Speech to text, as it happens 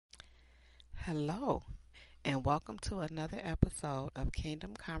Hello, and welcome to another episode of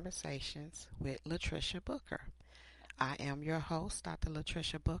Kingdom Conversations with Latricia Booker. I am your host, Dr.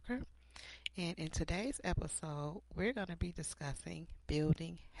 Latricia Booker, and in today's episode, we're going to be discussing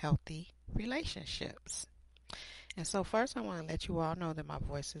building healthy relationships. And so, first, I want to let you all know that my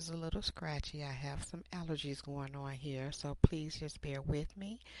voice is a little scratchy. I have some allergies going on here, so please just bear with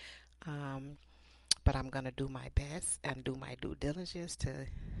me. Um, but I'm going to do my best and do my due diligence to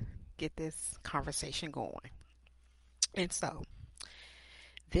get this conversation going. And so,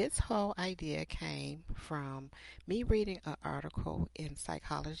 this whole idea came from me reading an article in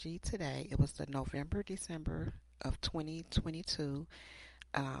Psychology Today. It was the December of 2022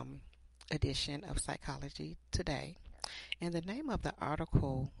 um, edition of Psychology Today. And the name of the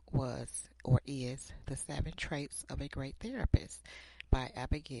article was or is The Seven Traits of a Great Therapist by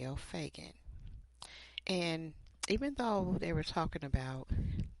Abigail Fagan. And even though they were talking about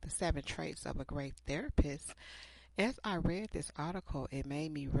the seven traits of a great therapist, as I read this article, it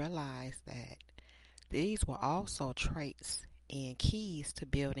made me realize that these were also traits and keys to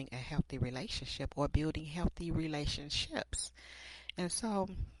building a healthy relationship or building healthy relationships. And so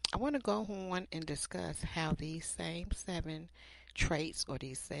I want to go on and discuss how these same seven traits or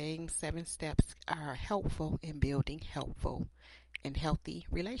these same seven steps are helpful in building helpful and healthy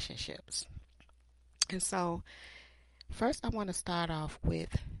relationships. And so, first, I want to start off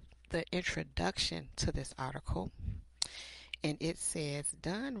with the introduction to this article. And it says,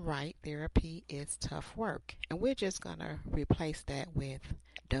 done right, therapy is tough work. And we're just going to replace that with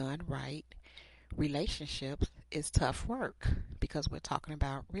done right, relationships is tough work because we're talking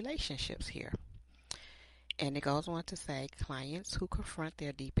about relationships here. And it goes on to say, clients who confront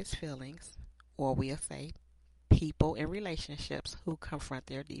their deepest feelings, or we'll say people in relationships who confront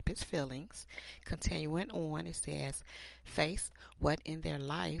their deepest feelings. Continuing on, it says, face what in their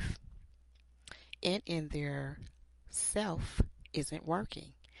life and in their self isn't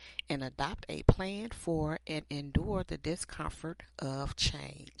working, and adopt a plan for and endure the discomfort of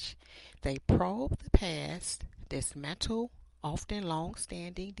change. They probe the past, dismantle often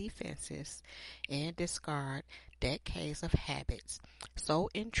long-standing defenses, and discard decades of habits so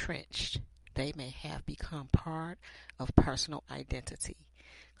entrenched they may have become part of personal identity,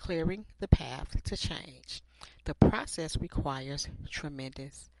 clearing the path to change. The process requires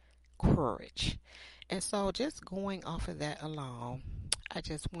tremendous courage. And so, just going off of that alone, I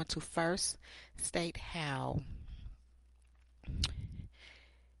just want to first state how,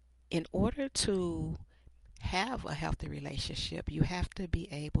 in order to have a healthy relationship, you have to be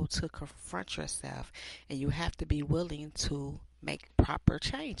able to confront yourself and you have to be willing to make proper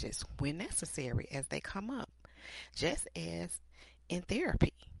changes when necessary as they come up, just as in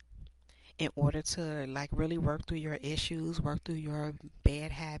therapy. In order to really work through your issues, work through your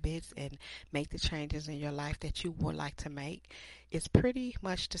bad habits, and make the changes in your life that you would like to make, it's pretty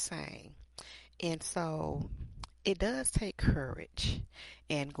much the same. And so it does take courage.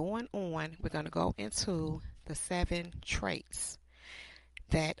 And going on, we're going to go into the seven traits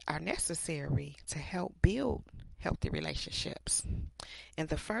that are necessary to help build healthy relationships. And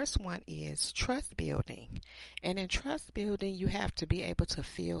the first one is trust building. And in trust building, you have to be able to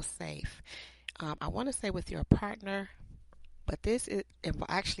feel safe. I want to say with your partner, but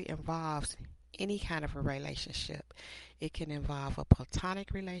actually involves any kind of a relationship. It can involve a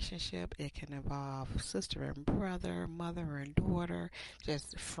platonic relationship. It can involve sister and brother, mother and daughter,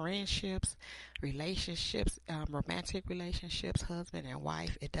 just friendships, relationships, romantic relationships, husband and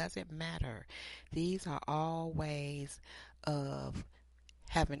wife. It doesn't matter. These are all ways of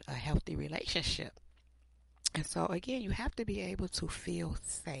having a healthy relationship. And so, again, you have to be able to feel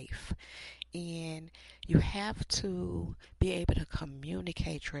safe. And you have to be able to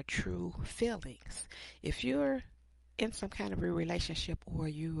communicate your true feelings. If you're in some kind of a relationship or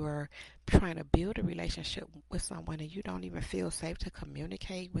you are trying to build a relationship with someone and you don't even feel safe to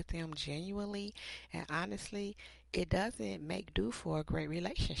communicate with them genuinely and honestly, it doesn't make do for a great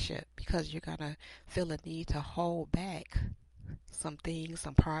relationship because you're going to feel a need to hold back some things,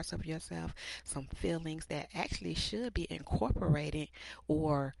 some parts of yourself, some feelings that actually should be incorporated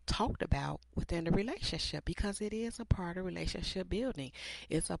or talked about within the relationship because it is a part of relationship building.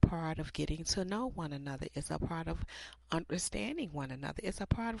 It's a part of getting to know one another. It's a part of understanding one another. It's a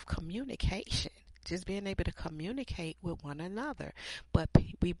part of communication. Just being able to communicate with one another. But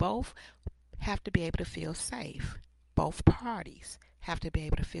we both have to be able to feel safe. Both parties have to be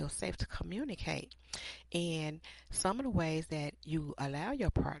able to feel safe to communicate. And some of the ways that you allow your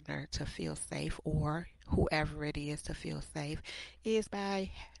partner to feel safe or whoever it is to feel safe is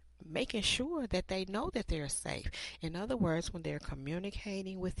by making sure that they know that they're safe. In other words, when they're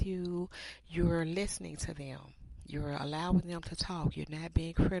communicating with you, you're listening to them. You're allowing them to talk. You're not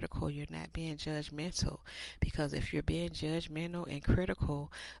being critical. You're not being judgmental. Because if you're being judgmental and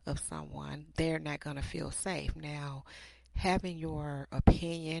critical of someone, they're not going to feel safe. Now, having your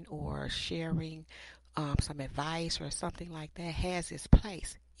opinion or sharing some advice or something like that has its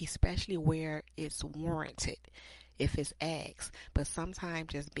place, especially where it's warranted, if it's asked. But sometimes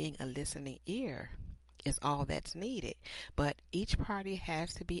just being a listening ear is all that's needed. But each party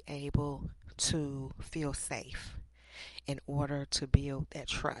has to be able to feel safe in order to build that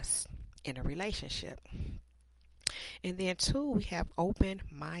trust in a relationship. And then, two, we have open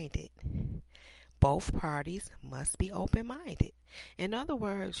minded. Both parties must be open minded. In other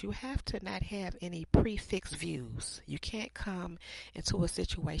words, you have to not have any prefixed views. You can't come into a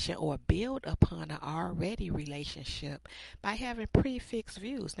situation or build upon an already relationship by having prefixed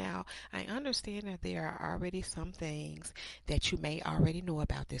views. Now, I understand that there are already some things that you may already know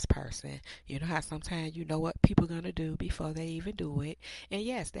about this person. You know how sometimes you know what people are going to do before they even do it. And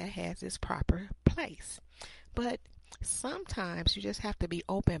yes, that has its proper place. But sometimes you just have to be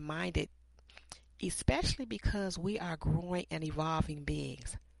open minded, especially because we are growing and evolving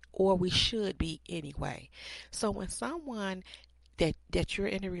beings, or we should be anyway. So when someone that you're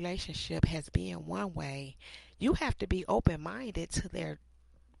in a relationship has been one way, you have to be open minded to their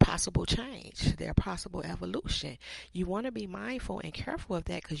possible change, their possible evolution. You want to be mindful and careful of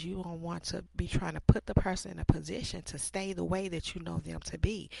that, because you don't want to be trying to put the person in a position to stay the way that you know them to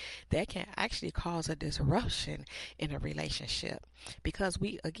be. That can actually cause a disruption in a relationship, because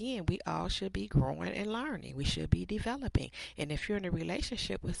we all should be growing and learning. We should be developing. And if you're in a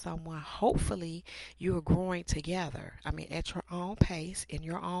relationship with someone, hopefully you're growing together. I mean, at your own pace, in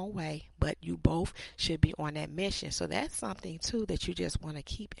your own way, but you both should be on that mission. So that's something too that you just want to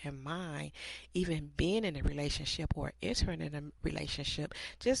keep in mind, even being in a relationship or entering in a relationship,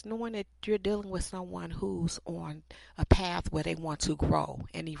 just knowing that you're dealing with someone who's on a path where they want to grow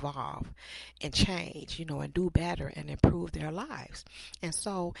and evolve and change, and do better and improve their lives. And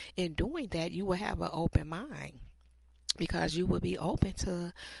so in doing that, you will have an open mind, because you will be open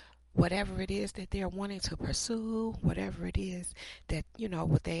to whatever it is that they're wanting to pursue, whatever it is that,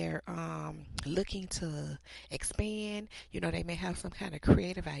 what they're looking to expand. They may have some kind of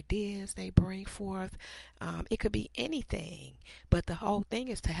creative ideas they bring forth. It could be anything, but the whole thing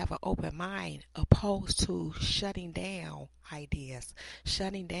is to have an open mind, opposed to shutting down ideas,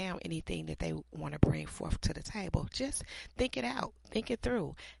 shutting down anything that they want to bring forth to the table. Just think it out, think it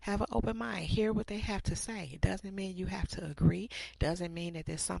through, have an open mind, hear what they have to say. It doesn't mean you have to agree, doesn't mean that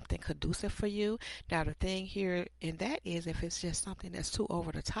there's something conducive for you. Now, the thing here in that is, if it's just something that's too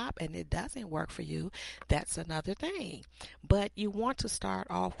over the top and it doesn't work for you, that's another thing. But you want to start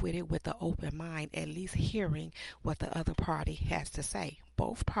off with it with an open mind, at least hearing what the other party has to say.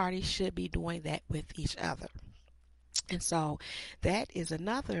 Both parties should be doing that with each other. And so that is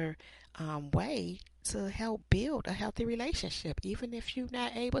another way to help build a healthy relationship, even if you're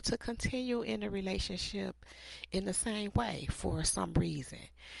not able to continue in a relationship in the same way for some reason.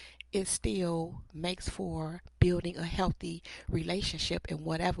 It still makes for building a healthy relationship in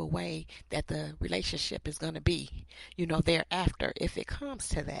whatever way that the relationship is going to be, thereafter, if it comes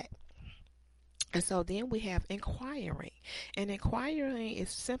to that. And so then we have inquiring. And inquiring is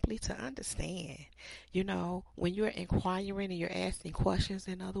simply to understand. When you're inquiring and you're asking questions,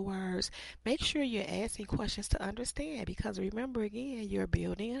 in other words, make sure you're asking questions to understand, because remember, again, you're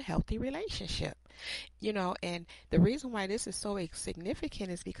building a healthy relationship. And the reason why this is so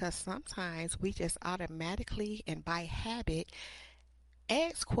significant is because sometimes we just automatically and by habit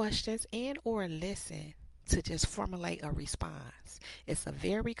ask questions and or listen to just formulate a response. It's a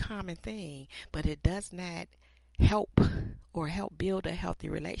very common thing, but it does not help build a healthy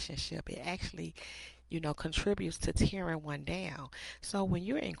relationship. It actually, contributes to tearing one down. So when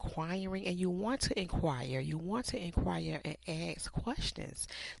you're inquiring and you want to inquire and ask questions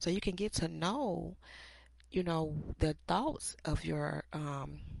so you can get to know, the thoughts of your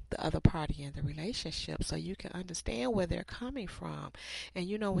the other party in the relationship, so you can understand where they're coming from. And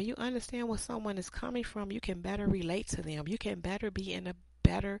when you understand where someone is coming from, you can better relate to them. You can better be in a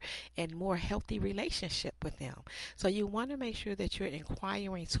better and more healthy relationship with them. So you want to make sure that you're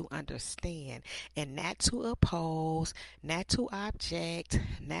inquiring to understand and not to oppose, not to object,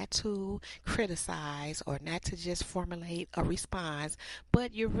 not to criticize, or not to just formulate a response,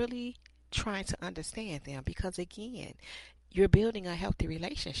 but you're really trying to understand them, because again, you're building a healthy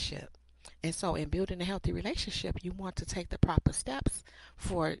relationship. And so in building a healthy relationship, you want to take the proper steps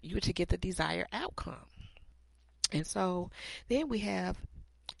for you to get the desired outcome. And so then we have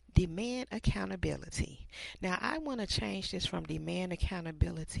Demand accountability. Now, I want to change this from demand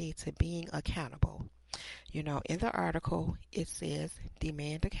accountability to being accountable. In the article, it says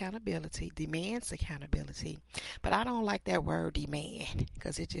demands accountability, but I don't like that word demand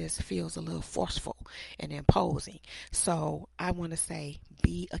because it just feels a little forceful and imposing. So I want to say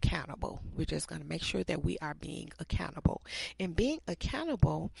be accountable. We're just going to make sure that we are being accountable. And being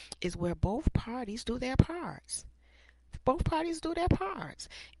accountable is where both parties do their parts. Both parties do their parts.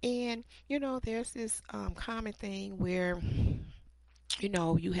 And, there's this common thing where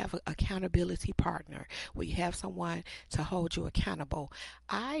you have an accountability partner where you have someone to hold you accountable.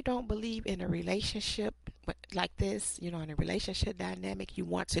 I don't believe in a relationship like this, in a relationship dynamic, you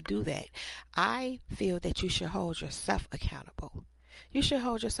want to do that. I feel that you should hold yourself accountable. You should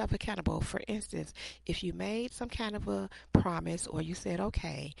hold yourself accountable. For instance, if you made some kind of a promise or you said,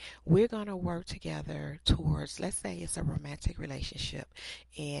 okay, we're going to work together towards, let's say it's a romantic relationship.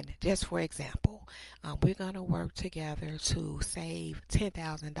 And just for example, we're going to work together to save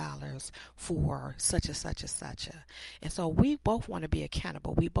 $10,000 for such and such and such a. And so we both want to be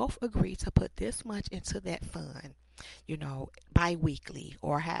accountable. We both agree to put this much into that fund, bi-weekly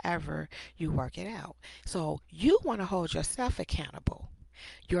or however you work it out. So you want to hold yourself accountable.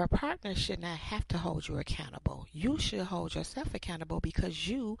 Your partner should not have to hold you accountable. You should hold yourself accountable because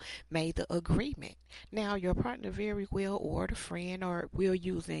you made the agreement. Now, your partner very well, or the friend, or we're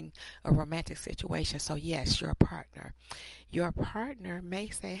using a romantic situation. So yes, your partner. Your partner may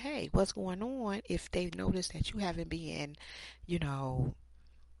say, hey, what's going on, if they notice that you haven't been,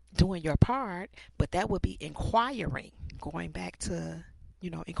 doing your part, but that would be inquiring, going back to,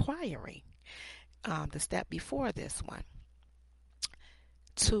 inquiring, the step before this one,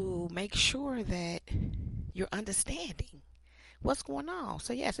 to make sure that you're understanding what's going on.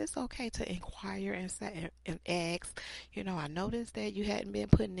 So yes, it's okay to inquire and say and ask, I noticed that you hadn't been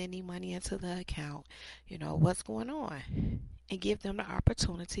putting any money into the account, what's going on? And give them the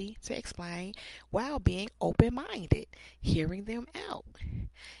opportunity to explain while being open-minded, hearing them out.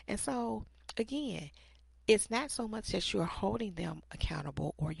 And so, again, it's not so much that you're holding them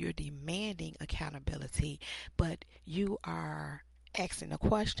accountable or you're demanding accountability, but you are asking a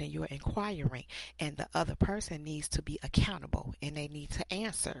question, you're inquiring, and the other person needs to be accountable and they need to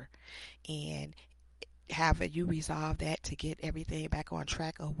answer. And however you resolve that to get everything back on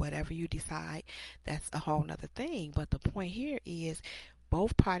track or whatever you decide, that's a whole nother thing. But the point here is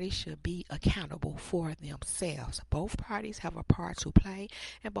both parties should be accountable for themselves. Both parties have a part to play,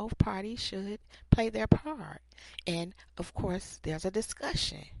 and both parties should play their part. And of course, there's a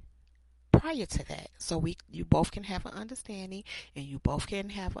discussion prior to that, so you both can have an understanding, and you both can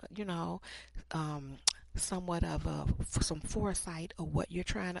have somewhat of some foresight of what you're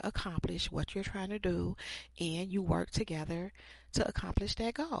trying to accomplish, what you're trying to do, and you work together to accomplish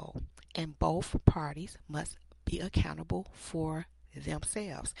that goal. And both parties must be accountable for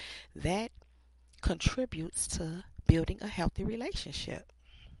themselves. That contributes to building a healthy relationship.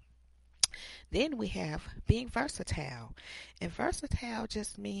 Then we have being versatile. And versatile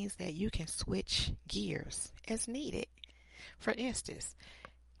just means that you can switch gears as needed. For instance,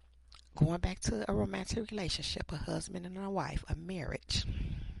 going back to a romantic relationship, a husband and a wife, a marriage.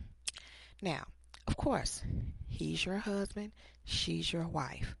 Now, of course, he's your husband, she's your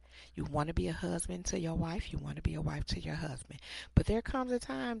wife. You want to be a husband to your wife, you want to be a wife to your husband. But there comes a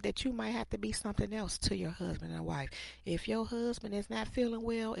time that you might have to be something else to your husband and wife. If your husband is not feeling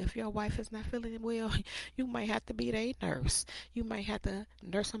well, if your wife is not feeling well, you might have to be their nurse. You might have to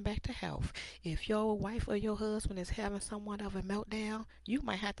nurse them back to health. If your wife or your husband is having somewhat of a meltdown, you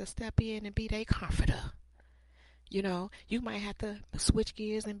might have to step in and be their comforter. You might have to switch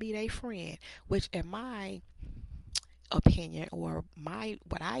gears and be their friend, which in my opinion, or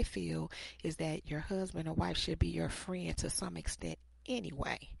what I feel, is that your husband or wife should be your friend to some extent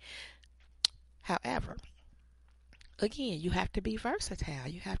anyway. However, again, you have to be versatile.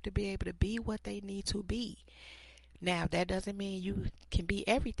 You have to be able to be what they need to be. Now, that doesn't mean you can be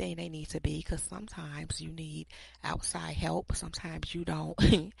everything they need to be, because sometimes you need outside help. Sometimes you don't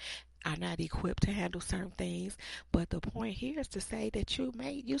are not equipped to handle certain things. But the point here is to say that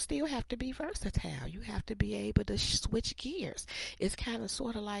you still have to be versatile. You have to be able to switch gears. It's kind of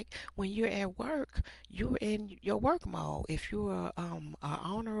sort of like when you're at work, you're in your work mode. If you're an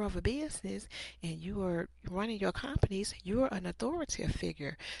owner of a business and you are running your companies, you're an authoritative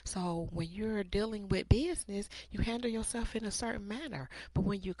figure. So when you're dealing with business, you handle yourself in a certain manner. But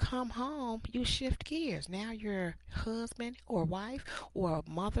when you come home, you shift gears. Now you're husband or wife or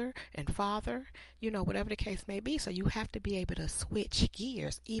mother and father, whatever the case may be. So you have to be able to switch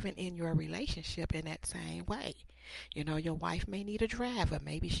gears even in your relationship in that same way. Your wife may need a driver.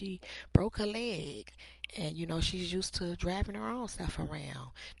 Maybe she broke her leg and, she's used to driving her own stuff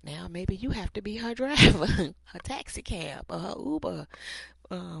around. Now maybe you have to be her driver, her taxi cab or her Uber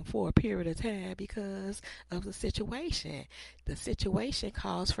for a period of time because of the situation. The situation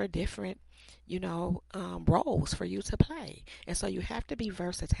calls for different, roles for you to play. And so you have to be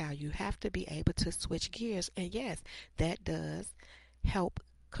versatile. You have to be able to switch gears. And yes, that does help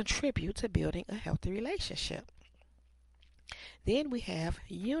contribute to building a healthy relationship. Then we have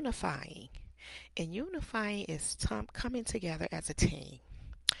unifying. And unifying is coming together as a team.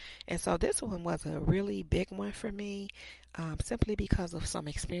 And so this one was a really big one for me, simply because of some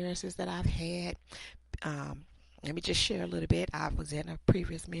experiences that I've had. Um, Let me just share a little bit. I was in a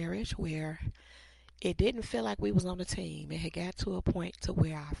previous marriage where it didn't feel like we was on a team. It had got to a point to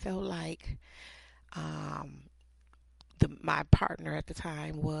where I felt like um, my partner at the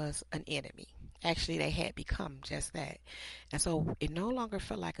time was an enemy. Actually, they had become just that. And so it no longer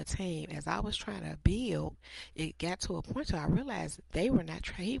felt like a team. As I was trying to build, it got to a point where I realized he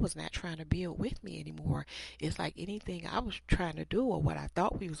was not trying to build with me anymore. It's like anything I was trying to do or what I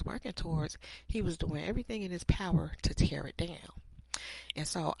thought we was working towards, he was doing everything in his power to tear it down. And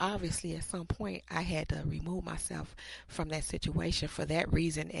so obviously at some point I had to remove myself from that situation for that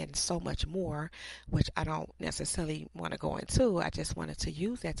reason and so much more, which I don't necessarily want to go into. I just wanted to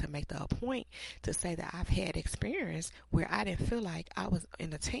use that to make the point to say that I've had experience where I didn't feel like I was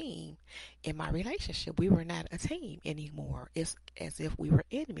in a team in my relationship. We were not a team anymore. It's as if we were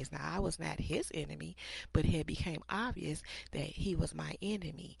enemies. Now I was not his enemy, but it became obvious that he was my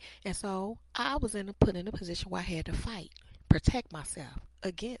enemy. And so I was put in a position where I had to fight, protect myself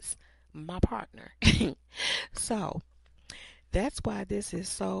against my partner. So that's why this is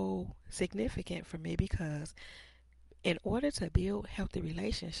so significant for me, because in order to build healthy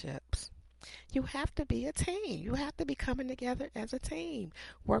relationships, you have to be a team. You have to be coming together as a team,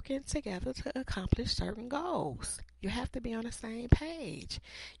 working together to accomplish certain goals. You have to be on the same page.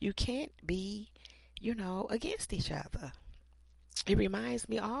 You can't be, against each other. It reminds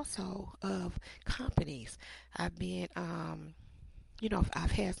me also of companies. I've been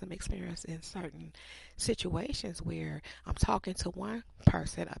I've had some experience in certain situations where I'm talking to one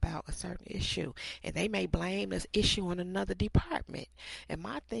person about a certain issue and they may blame this issue on another department. And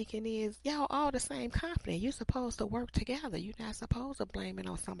my thinking is, y'all all the same company. You're supposed to work together. You're not supposed to blame it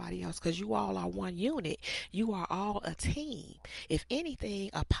on somebody else because you all are one unit. You are all a team. If anything,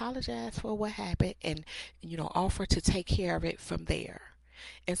 apologize for what happened and, offer to take care of it from there.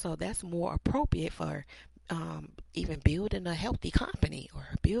 And so that's more appropriate for even building a healthy company or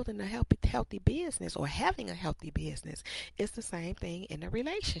building a healthy business or having a healthy business. It's the same thing in a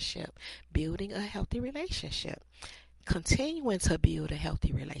relationship, building a healthy relationship, continuing to build a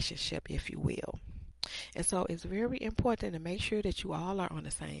healthy relationship, if you will. And so it's very important to make sure that you all are on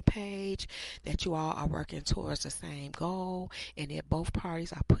the same page, that you all are working towards the same goal, and that both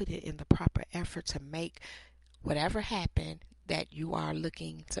parties are putting in the proper effort to make whatever happen that you are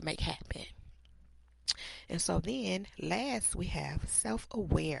looking to make happen. And so then last we have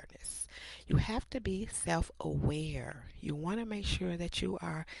self-awareness. You have to be self-aware. You want to make sure that you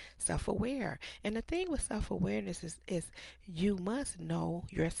are self-aware. And the thing with self-awareness is you must know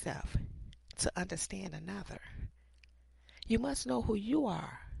yourself to understand another. You must know who you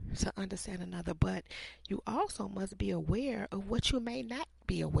are to understand another, but you also must be aware of what you may not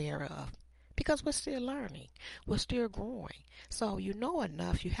be aware of, because we're still learning, we're still growing. So you know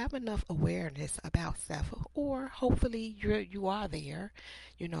enough, you have enough awareness about self, or hopefully you are there,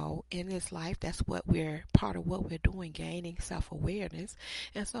 in this life. That's what we're part of what we're doing, gaining self-awareness.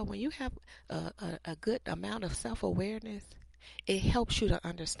 And so when you have a good amount of self-awareness, it helps you to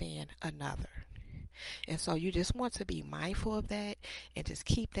understand another. And so you just want to be mindful of that and just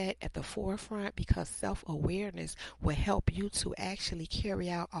keep that at the forefront, because self-awareness will help you to actually carry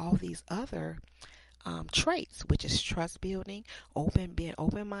out all these other traits, which is trust building, being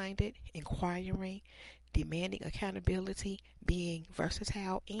open-minded, inquiring, demanding accountability, being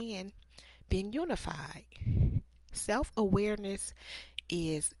versatile, and being unified. Self-awareness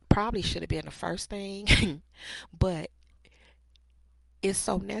is probably should have been the first thing, but it's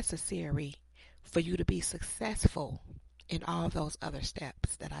so necessary for you to be successful in all those other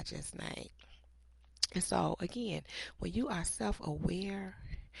steps that I just named. And so again, when you are self-aware,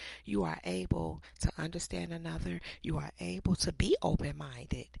 you are able to understand another. You are able to be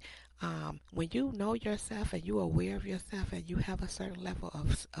open-minded. When you know yourself and you're aware of yourself and you have a certain level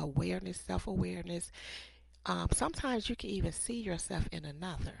of awareness, self-awareness, sometimes you can even see yourself in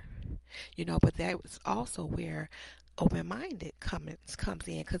another. But that was also where open-minded comes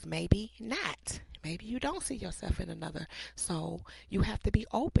in, because maybe not. Maybe you don't see yourself in another. So you have to be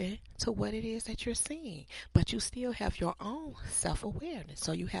open to what it is that you're seeing. But you still have your own self-awareness.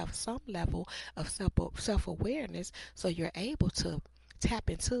 So you have some level of self-awareness, so you're able to tap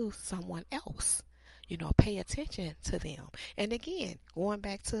into someone else. Pay attention to them. And again, going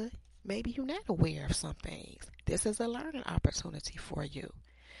back to maybe you're not aware of some things. This is a learning opportunity for you.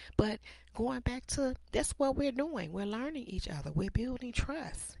 But going back to, that's what we're doing. We're learning each other. We're building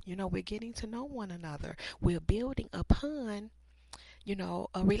trust. We're getting to know one another. We're building upon,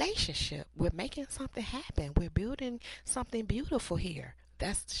 a relationship. We're making something happen. We're building something beautiful here.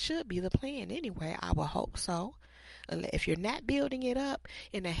 That should be the plan anyway. I would hope so. If you're not building it up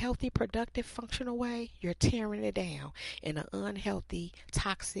in a healthy, productive, functional way, you're tearing it down in an unhealthy,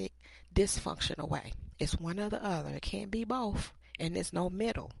 toxic, dysfunctional way. It's one or the other. It can't be both. And there's no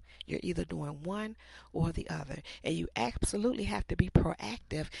middle. You're either doing one or the other. And you absolutely have to be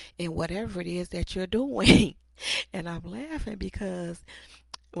proactive in whatever it is that you're doing. And I'm laughing because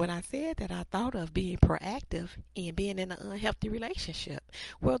when I said that, I thought of being proactive in being in an unhealthy relationship.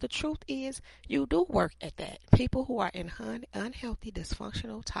 Well, the truth is, you do work at that. People who are in unhealthy,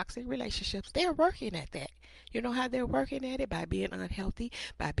 dysfunctional, toxic relationships, they're working at that. You know how they're working at it? By being unhealthy,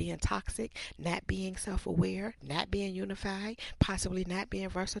 by being toxic, not being self-aware, not being unified, possibly not being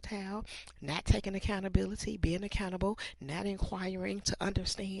versatile, not taking accountability, being accountable, not inquiring to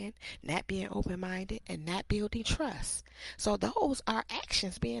understand, not being open-minded, and not building trust. So those are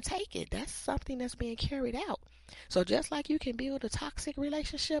actions being taken. That's something that's being carried out. So just like you can build a toxic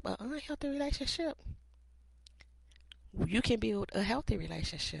relationship, an unhealthy relationship, you can build a healthy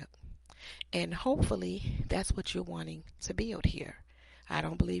relationship. And hopefully that's what you're wanting to build here. I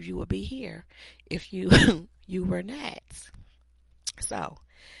don't believe you would be here if you you were not. So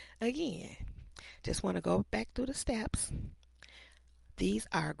again, just want to go back through the steps. These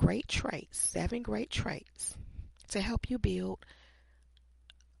are great traits, 7 great traits to help you build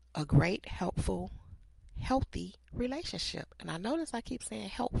a great, helpful, healthy relationship. And I notice I keep saying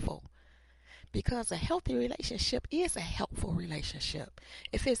helpful, because a healthy relationship is a helpful relationship.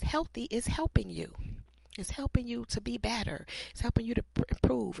 If it's healthy, it's helping you. It's helping you to be better. It's helping you to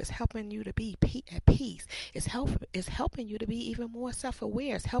improve. It's helping you to be at peace. It's helping you to be even more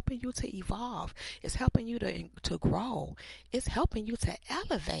self-aware. It's helping you to evolve. It's helping you to grow. It's helping you to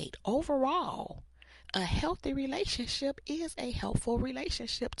elevate overall. A healthy relationship is a helpful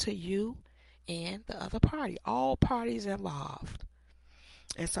relationship to you and the other party, all parties involved.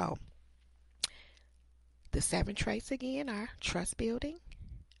 And so the 7 traits again are trust building,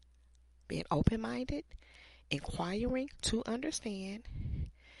 being open-minded, inquiring to understand,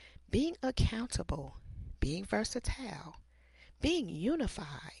 being accountable, being versatile, being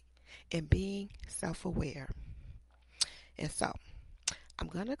unified, and being self-aware. And so I'm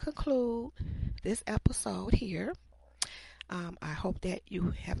going to conclude this episode here. I hope that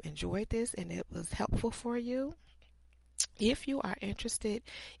you have enjoyed this and it was helpful for you. If you are interested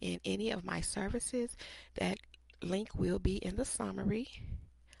in any of my services, that link will be in the summary.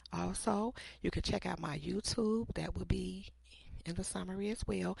 Also, you can check out my YouTube. That will be in the summary as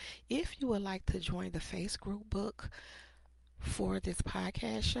well. If you would like to join the Facebook group for this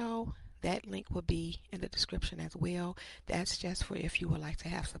podcast show, that link will be in the description as well. That's just for if you would like to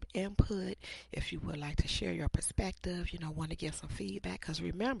have some input, if you would like to share your perspective, want to give some feedback. Because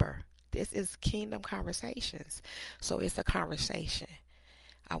remember, this is Kingdom Conversations. So it's a conversation.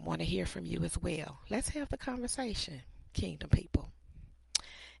 I want to hear from you as well. Let's have the conversation, Kingdom people.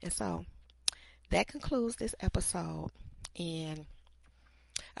 And so that concludes this episode. And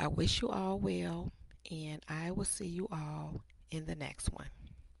I wish you all well. And I will see you all in the next one.